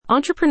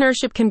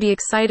Entrepreneurship can be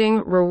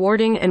exciting,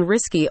 rewarding, and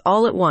risky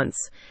all at once.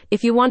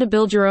 If you want to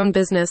build your own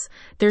business,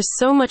 there's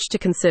so much to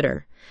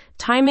consider.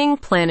 Timing,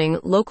 planning,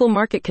 local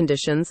market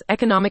conditions,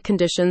 economic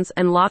conditions,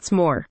 and lots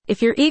more.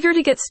 If you're eager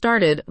to get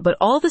started, but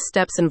all the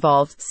steps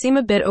involved seem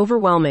a bit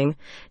overwhelming,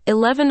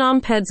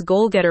 11omped's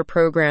Goal Getter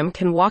program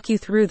can walk you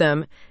through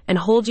them and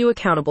hold you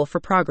accountable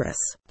for progress.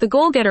 The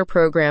Goal Getter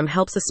program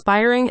helps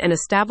aspiring and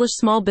established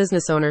small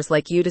business owners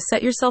like you to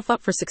set yourself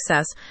up for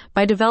success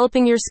by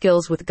developing your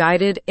skills with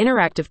guided,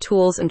 interactive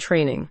tools and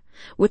training.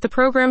 With the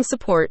program's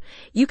support,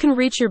 you can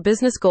reach your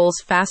business goals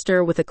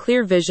faster with a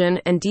clear vision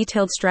and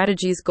detailed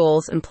strategies,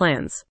 goals, and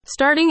plans.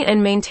 Starting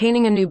and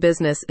maintaining a new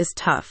business is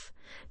tough.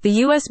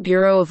 The U.S.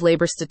 Bureau of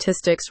Labor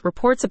Statistics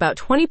reports about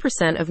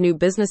 20% of new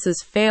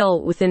businesses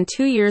fail within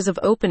 2 years of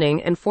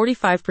opening and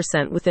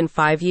 45% within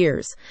 5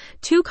 years.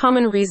 Two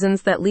common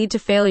reasons that lead to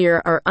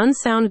failure are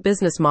unsound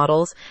business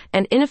models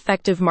and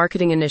ineffective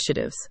marketing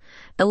initiatives.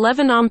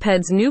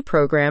 11omped's new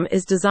program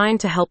is designed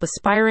to help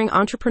aspiring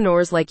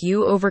entrepreneurs like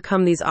you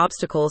overcome these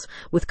obstacles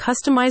with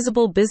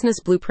customizable business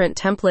blueprint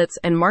templates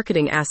and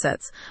marketing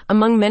assets,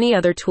 among many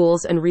other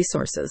tools and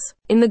resources.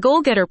 In the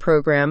Goal Getter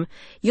program,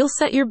 you'll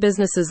set your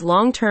business's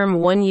long-term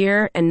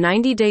 1-year and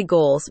 90-day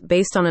goals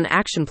based on an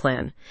action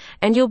plan,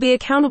 and you'll be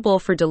accountable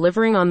for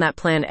delivering on that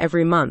plan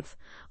every month.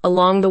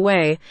 Along the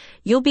way,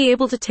 you'll be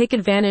able to take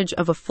advantage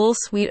of a full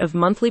suite of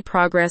monthly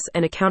progress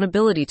and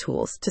accountability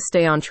tools to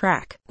stay on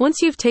track. Once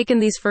you've taken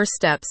these first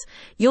steps,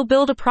 you'll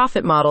build a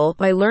profit model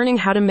by learning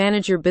how to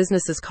manage your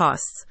business's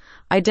costs,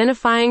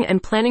 identifying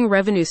and planning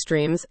revenue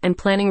streams, and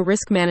planning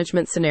risk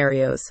management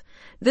scenarios.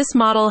 This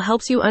model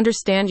helps you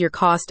understand your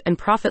cost and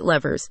profit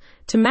levers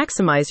to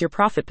maximize your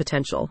profit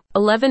potential.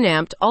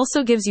 11amped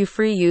also gives you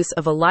free use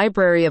of a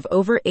library of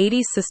over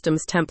 80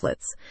 systems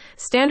templates,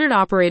 standard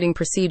operating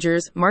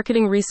procedures,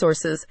 marketing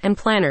resources, and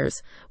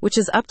planners, which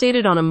is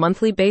updated on a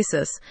monthly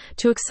basis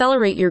to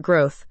accelerate your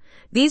growth.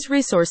 These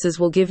resources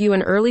will give you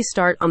an early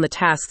start on the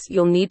tasks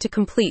you'll need to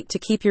complete to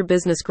keep your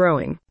business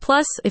growing.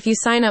 Plus, if you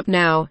sign up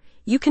now,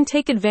 you can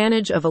take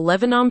advantage of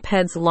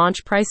 11omped's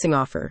launch pricing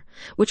offer,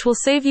 which will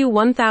save you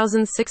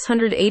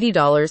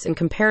 $1,680 in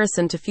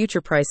comparison to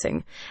future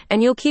pricing,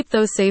 and you'll keep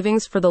those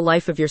savings for the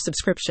life of your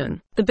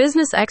subscription. The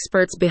business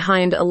experts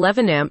behind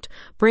 11amped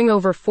bring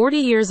over 40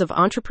 years of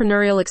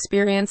entrepreneurial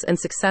experience and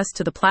success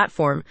to the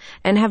platform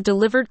and have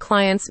delivered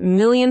clients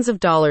millions of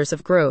dollars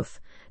of growth.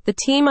 The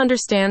team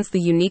understands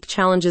the unique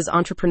challenges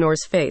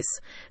entrepreneurs face,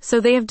 so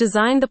they have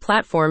designed the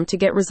platform to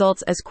get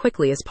results as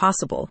quickly as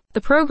possible.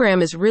 The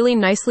program is really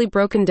nicely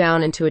broken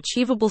down into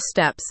achievable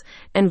steps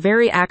and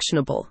very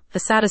actionable, a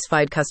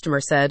satisfied customer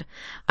said.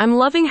 I'm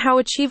loving how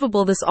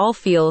achievable this all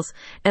feels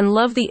and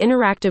love the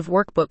interactive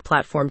workbook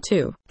platform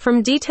too.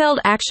 From detailed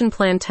action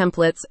plan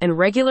templates and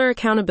regular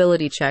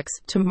accountability checks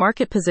to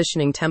market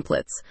positioning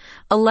templates,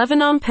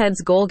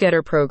 11omped's Goal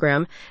Getter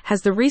program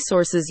has the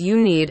resources you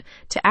need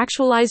to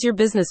actualize your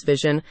business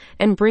vision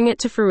and bring it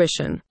to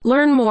fruition.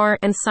 Learn more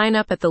and sign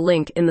up at the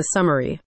link in the summary.